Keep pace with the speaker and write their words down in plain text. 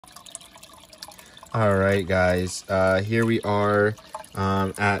All right, guys, here we are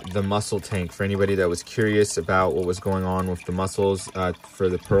at the mussel tank. For anybody that was curious about what was going on with the mussels for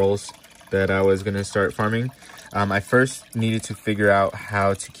the pearls that I was going to start farming, I first needed to figure out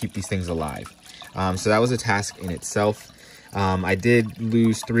how to keep these things alive. So that was a task in itself. I did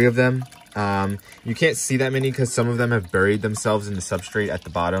lose 3 of them. You can't see that many because some of them have buried themselves in the substrate at the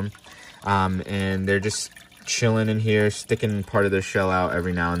bottom, and they're just chilling in here, sticking part of their shell out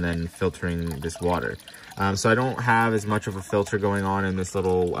every now and then, filtering this water. So I don't have as much of a filter going on in this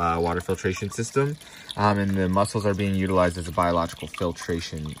little water filtration system, and the mussels are being utilized as a biological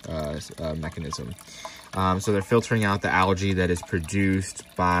filtration mechanism. So they're filtering out the algae that is produced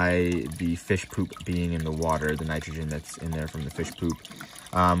by the fish poop being in the water, the nitrogen that's in there from the fish poop.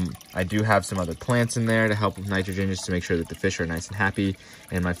 I do have some other plants in there to help with nitrogen, just to make sure that the fish are nice and happy,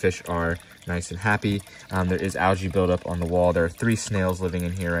 and my fish are nice and happy. There is algae buildup on the wall. There are 3 snails living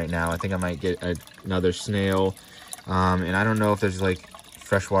in here right now. I think I might get another snail, and I don't know if there's like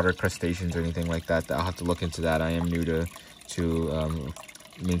freshwater crustaceans or anything like that. I'll have to look into that. I am new to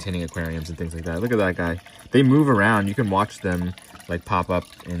maintaining aquariums and things like that. Look at that guy. They move around. You can watch them like pop up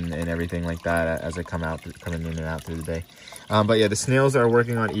and everything like that as they coming in and out through the day. But yeah, the snails are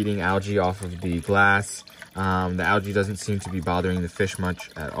working on eating algae off of the glass. The algae doesn't seem to be bothering the fish much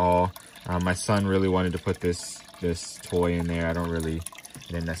at all. My son really wanted to put this toy in there. I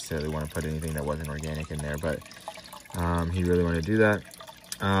didn't necessarily want to put anything that wasn't organic in there, but he really wanted to do that.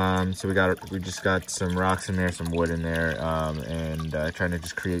 So we just got some rocks in there, some wood in there, and trying to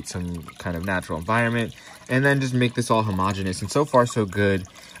just create some kind of natural environment, and then just make this all homogeneous. And so far, so good.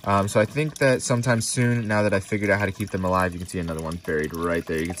 So I think that sometime soon, now that I figured out how to keep them alive, you can see another one buried right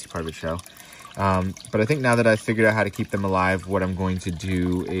there. You can see part of its shell. But I think now that I've figured out how to keep them alive, what I'm going to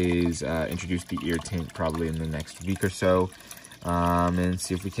do is introduce the ear tint probably in the next week or so, and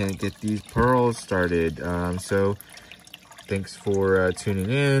see if we can get these pearls started. So thanks for tuning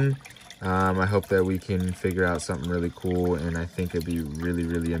in. I hope that we can figure out something really cool, and I think it'd be really,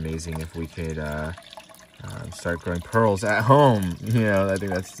 really amazing if we could start growing pearls at home. You know, I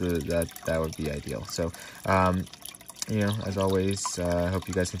think that would be ideal. So, you know, as always, I hope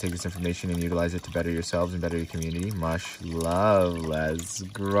you guys can take this information and utilize it to better yourselves and better your community. Much love. Let's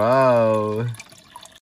grow.